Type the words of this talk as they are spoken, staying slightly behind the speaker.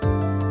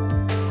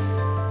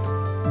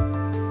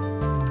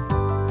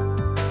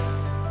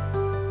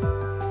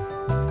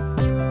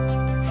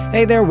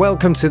Hey there,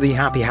 welcome to the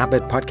Happy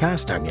Habit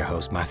Podcast. I'm your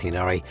host, Matthew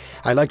Norrie.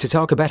 I like to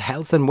talk about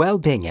health and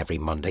well-being every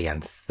Monday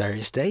and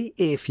Thursday.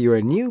 If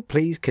you're new,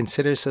 please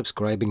consider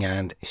subscribing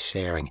and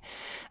sharing.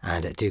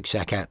 And do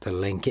check out the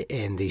link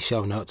in the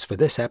show notes for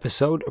this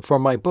episode for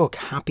my book,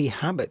 Happy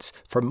Habits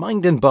for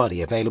Mind and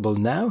Body, available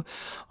now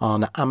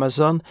on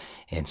Amazon,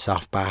 in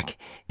softback,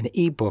 in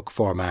ebook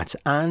format,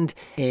 and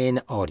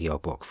in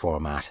audiobook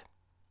format.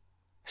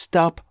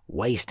 Stop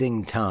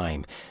wasting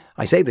time.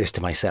 I say this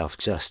to myself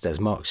just as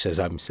much as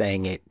I'm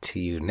saying it to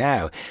you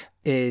now.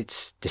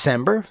 It's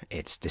December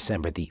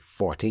the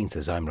 14th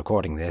as I'm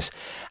recording this,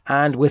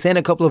 and within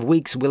a couple of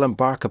weeks we'll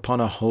embark upon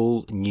a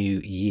whole new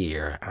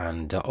year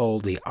and all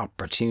the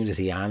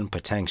opportunity and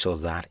potential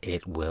that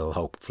it will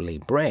hopefully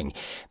bring.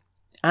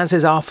 As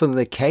is often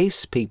the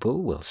case,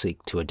 people will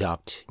seek to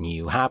adopt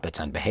new habits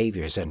and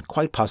behaviours and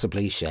quite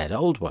possibly shed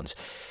old ones.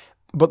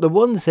 But the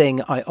one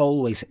thing I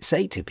always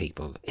say to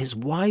people is,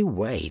 why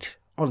wait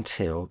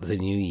until the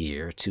new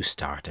year to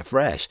start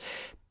afresh?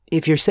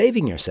 If you're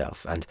saving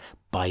yourself and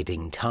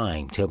biding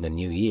time till the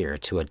new year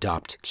to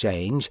adopt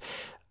change,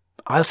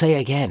 I'll say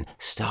again,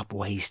 stop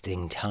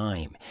wasting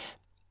time.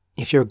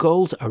 If your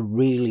goals are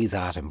really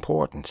that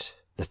important,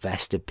 the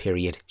festive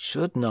period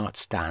should not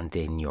stand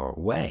in your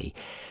way.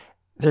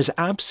 There's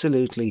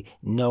absolutely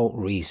no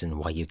reason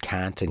why you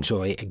can't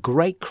enjoy a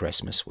great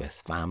Christmas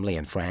with family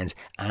and friends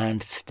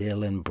and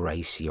still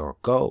embrace your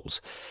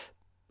goals.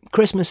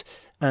 Christmas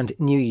and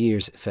New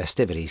Year's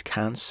festivities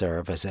can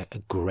serve as a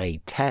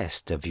great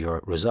test of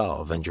your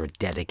resolve and your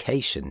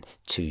dedication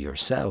to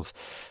yourself.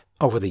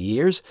 Over the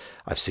years,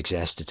 I've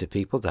suggested to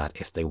people that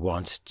if they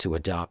want to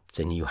adopt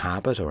a new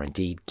habit or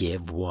indeed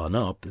give one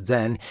up,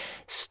 then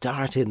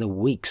start in the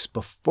weeks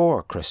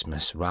before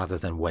Christmas rather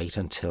than wait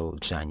until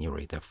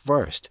January the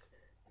 1st.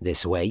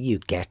 This way you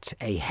get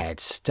a head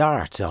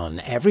start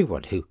on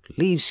everyone who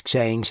leaves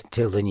change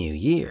till the new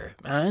year,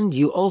 and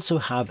you also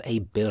have a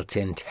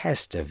built-in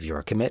test of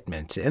your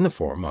commitment in the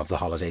form of the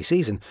holiday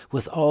season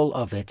with all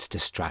of its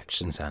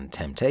distractions and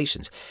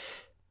temptations.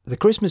 The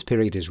Christmas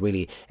period is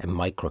really a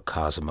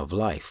microcosm of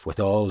life with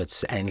all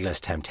its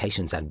endless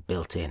temptations and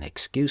built-in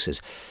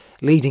excuses,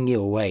 leading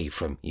you away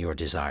from your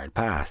desired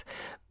path.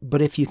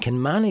 But if you can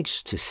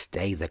manage to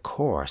stay the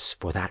course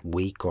for that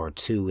week or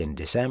two in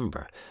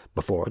December,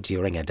 before,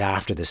 during and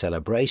after the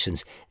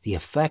celebrations, the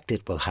effect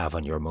it will have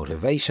on your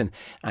motivation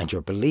and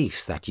your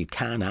belief that you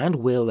can and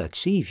will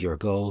achieve your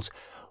goals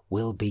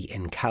will be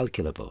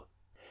incalculable.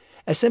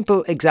 A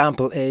simple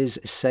example is,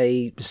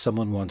 say,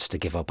 someone wants to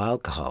give up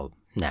alcohol.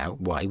 Now,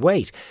 why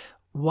wait?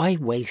 Why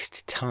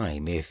waste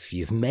time if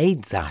you've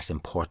made that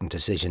important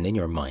decision in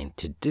your mind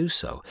to do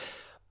so?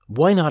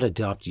 Why not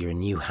adopt your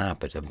new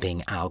habit of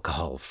being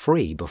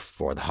alcohol-free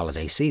before the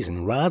holiday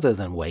season rather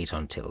than wait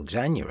until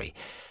January?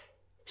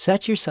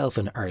 Set yourself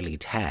an early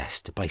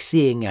test by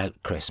seeing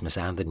out Christmas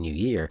and the New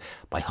Year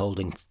by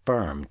holding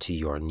firm to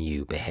your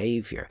new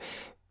behaviour,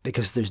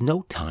 because there's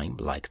no time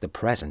like the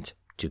present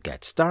to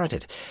get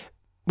started.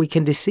 We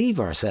can deceive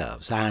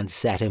ourselves and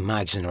set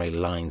imaginary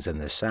lines in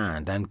the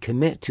sand and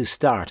commit to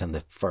start on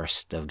the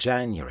 1st of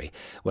January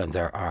when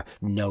there are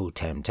no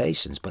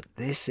temptations, but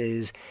this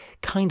is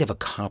kind of a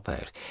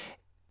cop-out.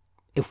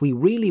 If we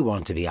really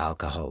want to be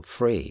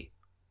alcohol-free,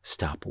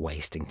 stop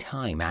wasting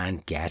time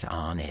and get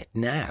on it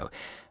now,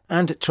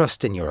 and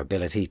trust in your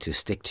ability to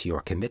stick to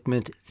your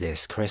commitment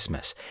this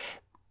Christmas.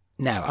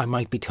 Now, I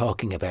might be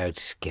talking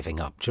about giving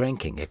up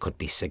drinking. It could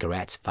be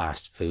cigarettes,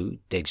 fast food,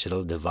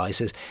 digital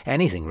devices,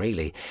 anything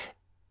really.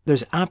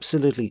 There's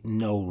absolutely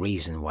no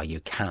reason why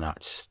you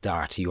cannot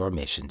start your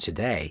mission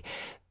today.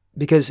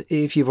 Because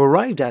if you've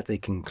arrived at the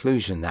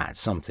conclusion that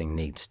something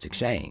needs to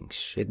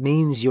change, it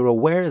means you're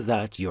aware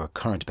that your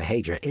current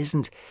behaviour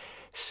isn't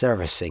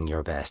servicing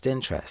your best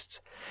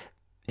interests.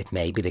 It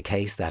may be the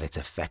case that it's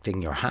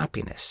affecting your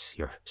happiness,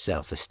 your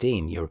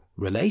self-esteem, your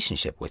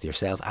relationship with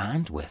yourself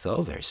and with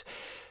others.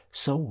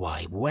 So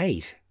why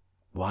wait?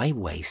 Why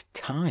waste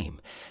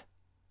time?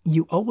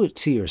 You owe it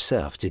to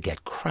yourself to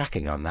get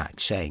cracking on that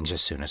change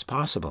as soon as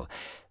possible.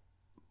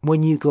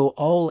 When you go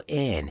all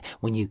in,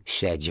 when you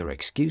shed your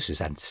excuses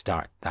and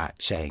start that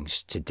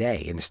change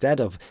today, instead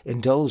of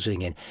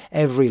indulging in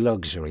every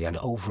luxury and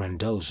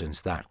overindulgence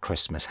that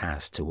Christmas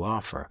has to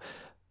offer,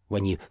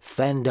 when you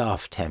fend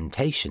off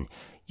temptation,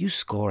 you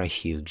score a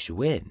huge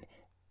win.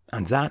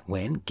 And that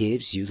win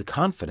gives you the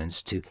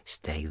confidence to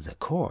stay the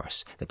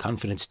course, the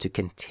confidence to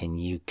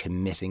continue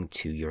committing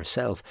to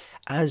yourself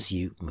as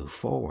you move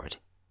forward.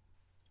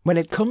 When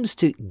it comes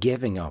to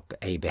giving up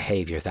a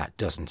behaviour that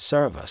doesn't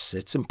serve us,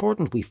 it's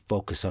important we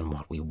focus on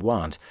what we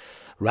want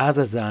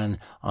rather than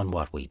on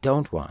what we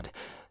don't want.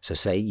 So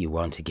say you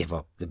want to give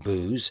up the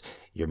booze,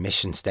 your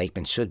mission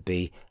statement should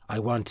be, I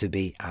want to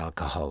be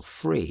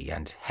alcohol-free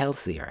and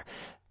healthier.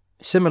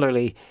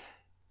 Similarly,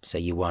 say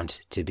you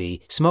want to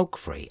be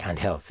smoke-free and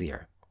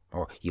healthier,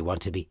 or you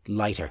want to be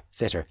lighter,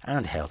 fitter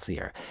and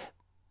healthier.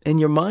 In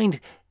your mind,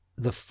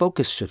 the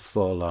focus should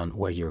fall on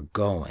where you're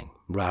going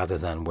rather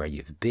than where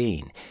you've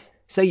been.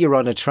 Say you're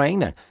on a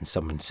train and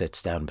someone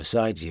sits down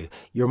beside you,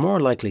 you're more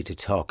likely to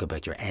talk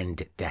about your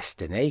end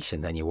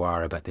destination than you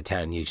are about the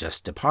town you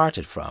just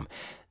departed from.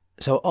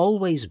 So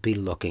always be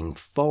looking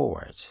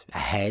forward,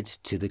 ahead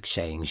to the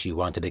change you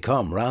want to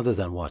become, rather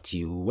than what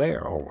you were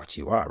or what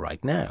you are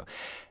right now.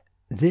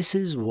 This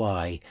is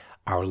why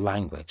our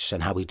language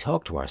and how we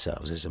talk to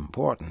ourselves is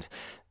important.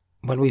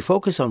 When we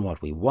focus on what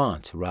we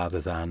want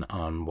rather than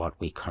on what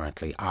we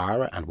currently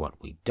are and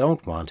what we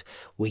don't want,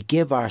 we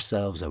give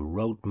ourselves a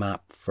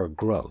roadmap for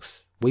growth.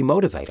 We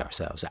motivate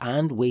ourselves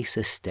and we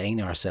sustain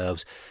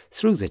ourselves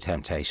through the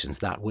temptations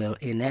that will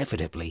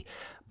inevitably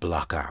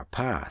block our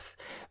path.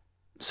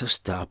 So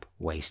stop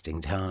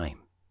wasting time.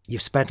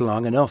 You've spent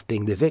long enough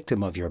being the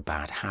victim of your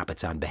bad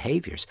habits and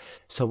behaviours,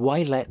 so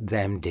why let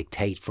them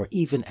dictate for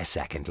even a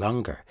second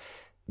longer?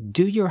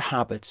 Do your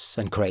habits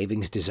and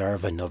cravings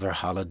deserve another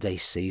holiday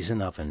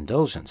season of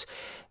indulgence?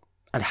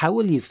 And how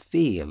will you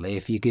feel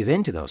if you give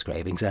in to those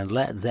cravings and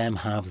let them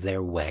have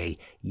their way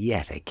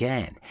yet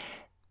again?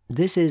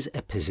 This is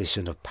a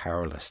position of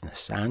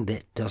powerlessness, and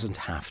it doesn't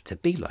have to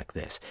be like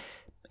this.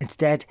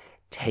 Instead,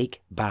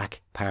 take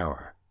back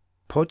power.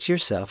 Put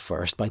yourself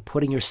first by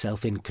putting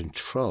yourself in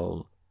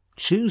control.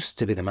 Choose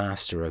to be the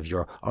master of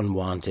your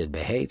unwanted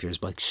behaviours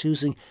by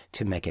choosing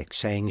to make a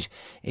change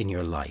in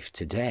your life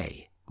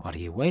today. What are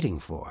you waiting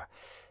for?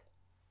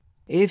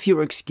 If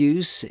your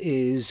excuse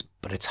is,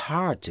 but it's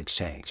hard to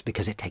change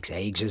because it takes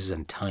ages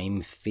and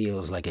time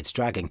feels like it's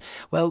dragging,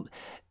 well,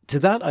 to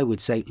that I would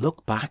say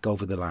look back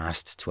over the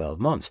last 12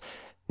 months.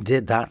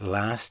 Did that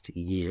last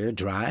year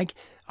drag?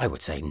 I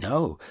would say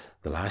no.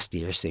 The last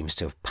year seems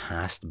to have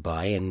passed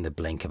by in the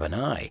blink of an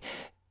eye.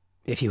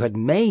 If you had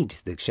made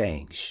the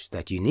change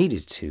that you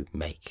needed to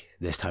make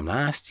this time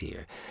last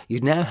year,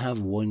 you'd now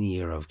have 1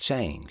 year of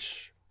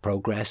change,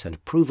 progress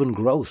and proven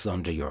growth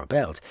under your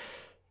belt.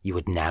 You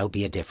would now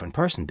be a different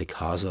person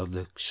because of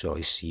the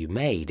choice you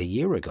made a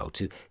year ago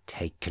to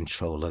take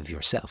control of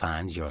yourself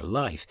and your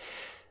life.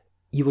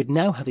 You would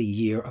now have a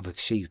year of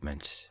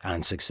achievement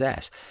and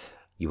success.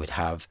 You would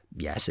have,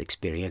 yes,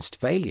 experienced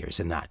failures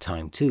in that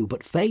time too,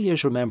 but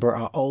failures, remember,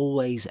 are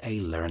always a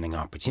learning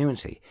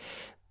opportunity.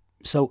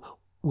 So,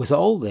 with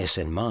all this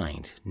in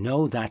mind,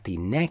 know that the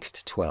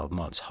next 12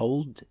 months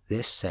hold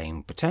this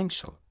same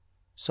potential.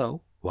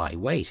 So, why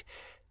wait?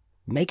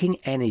 Making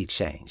any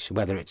change,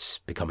 whether it's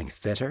becoming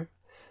fitter,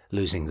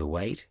 losing the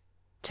weight,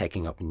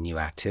 taking up new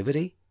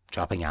activity,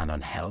 dropping an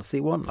unhealthy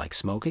one like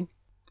smoking,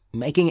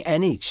 making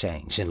any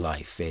change in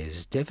life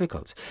is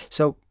difficult.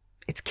 So,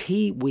 it's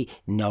key we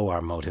know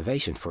our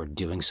motivation for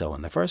doing so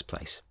in the first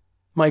place.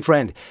 My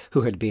friend,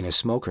 who had been a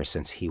smoker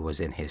since he was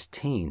in his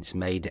teens,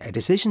 made a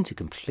decision to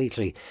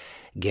completely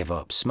give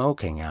up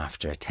smoking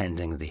after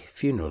attending the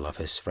funeral of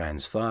his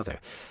friend's father.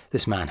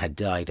 This man had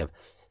died of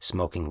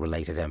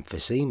smoking-related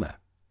emphysema.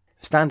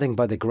 Standing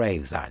by the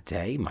grave that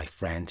day, my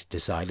friend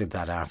decided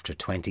that after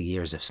 20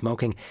 years of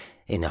smoking,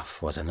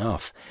 enough was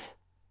enough.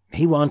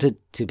 He wanted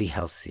to be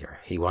healthier.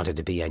 He wanted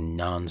to be a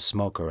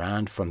non-smoker,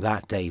 and from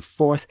that day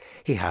forth,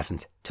 he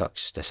hasn't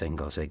touched a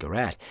single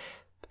cigarette.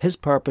 His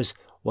purpose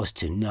was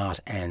to not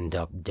end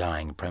up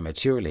dying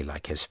prematurely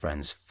like his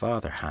friend's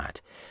father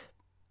had.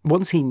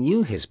 Once he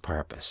knew his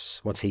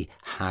purpose, once he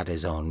had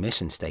his own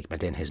mission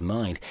statement in his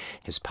mind,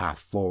 his path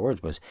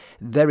forward was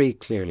very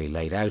clearly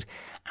laid out,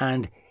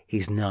 and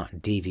he's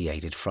not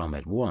deviated from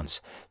it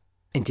once.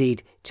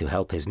 Indeed, to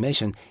help his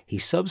mission, he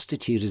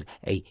substituted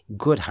a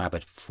good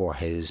habit for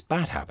his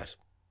bad habit.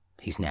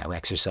 He's now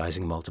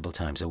exercising multiple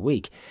times a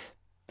week.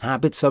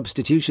 Habit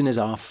substitution is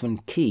often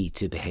key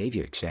to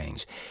behaviour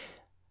change.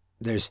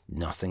 There's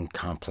nothing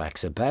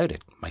complex about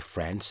it. My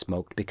friend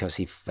smoked because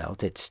he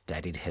felt it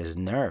steadied his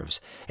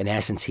nerves. In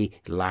essence, he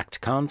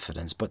lacked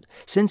confidence, but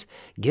since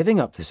giving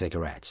up the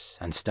cigarettes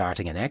and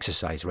starting an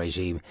exercise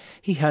regime,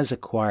 he has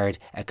acquired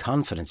a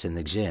confidence in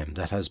the gym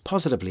that has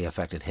positively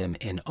affected him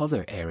in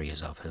other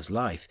areas of his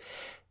life.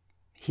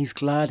 He's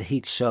glad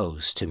he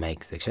chose to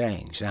make the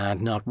change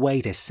and not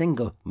wait a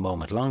single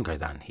moment longer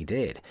than he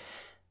did.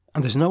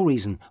 And there's no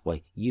reason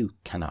why you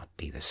cannot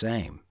be the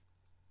same.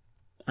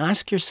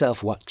 Ask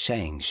yourself what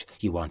change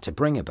you want to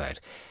bring about.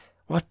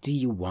 What do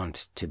you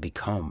want to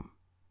become?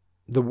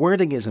 The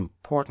wording is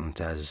important,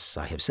 as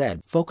I have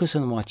said. Focus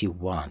on what you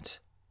want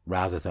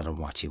rather than on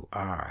what you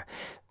are.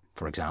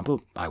 For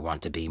example, I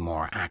want to be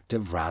more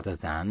active rather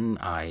than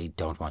I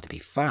don't want to be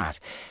fat.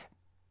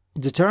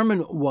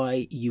 Determine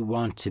why you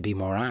want to be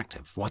more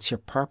active. What's your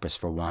purpose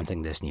for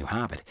wanting this new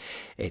habit?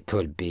 It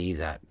could be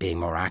that being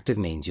more active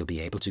means you'll be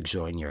able to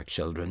join your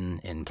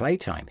children in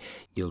playtime.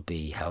 You'll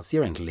be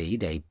healthier and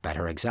lead a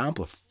better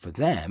example for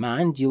them,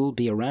 and you'll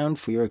be around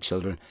for your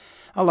children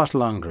a lot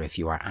longer if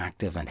you are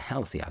active and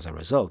healthy as a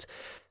result.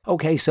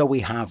 Okay, so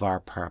we have our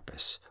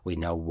purpose. We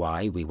know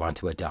why we want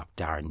to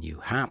adopt our new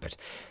habit.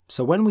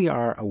 So when we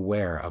are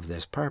aware of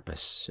this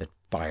purpose, it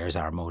fires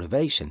our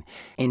motivation.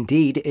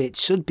 Indeed, it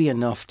should be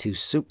enough to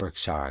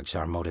supercharge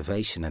our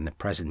motivation in the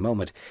present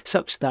moment,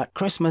 such that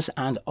Christmas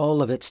and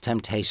all of its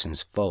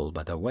temptations fall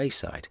by the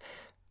wayside.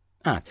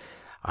 And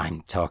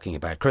I'm talking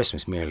about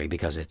Christmas merely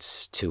because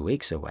it's 2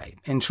 weeks away.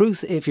 In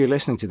truth, if you're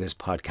listening to this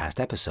podcast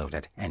episode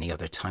at any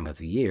other time of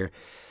the year,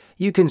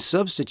 you can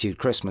substitute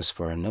Christmas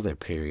for another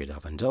period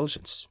of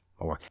indulgence,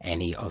 or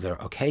any other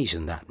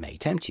occasion that may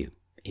tempt you,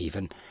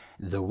 even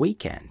the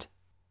weekend.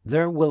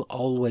 There will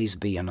always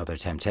be another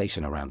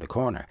temptation around the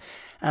corner,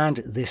 and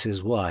this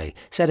is why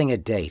setting a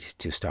date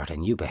to start a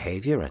new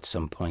behaviour at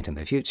some point in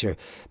the future,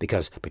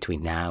 because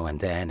between now and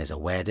then is a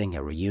wedding,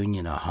 a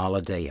reunion, a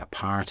holiday, a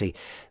party,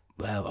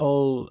 well,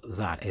 all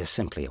that is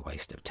simply a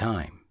waste of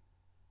time.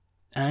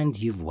 And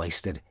you've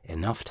wasted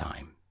enough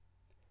time.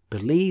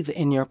 Believe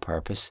in your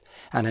purpose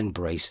and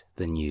embrace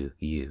the new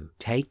you.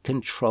 Take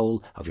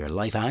control of your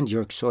life and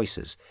your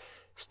choices.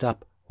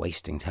 Stop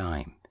wasting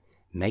time.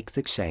 Make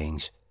the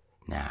change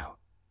now.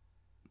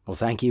 Well,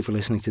 thank you for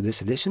listening to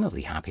this edition of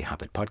the Happy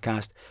Habit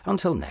Podcast.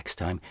 Until next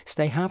time,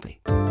 stay happy.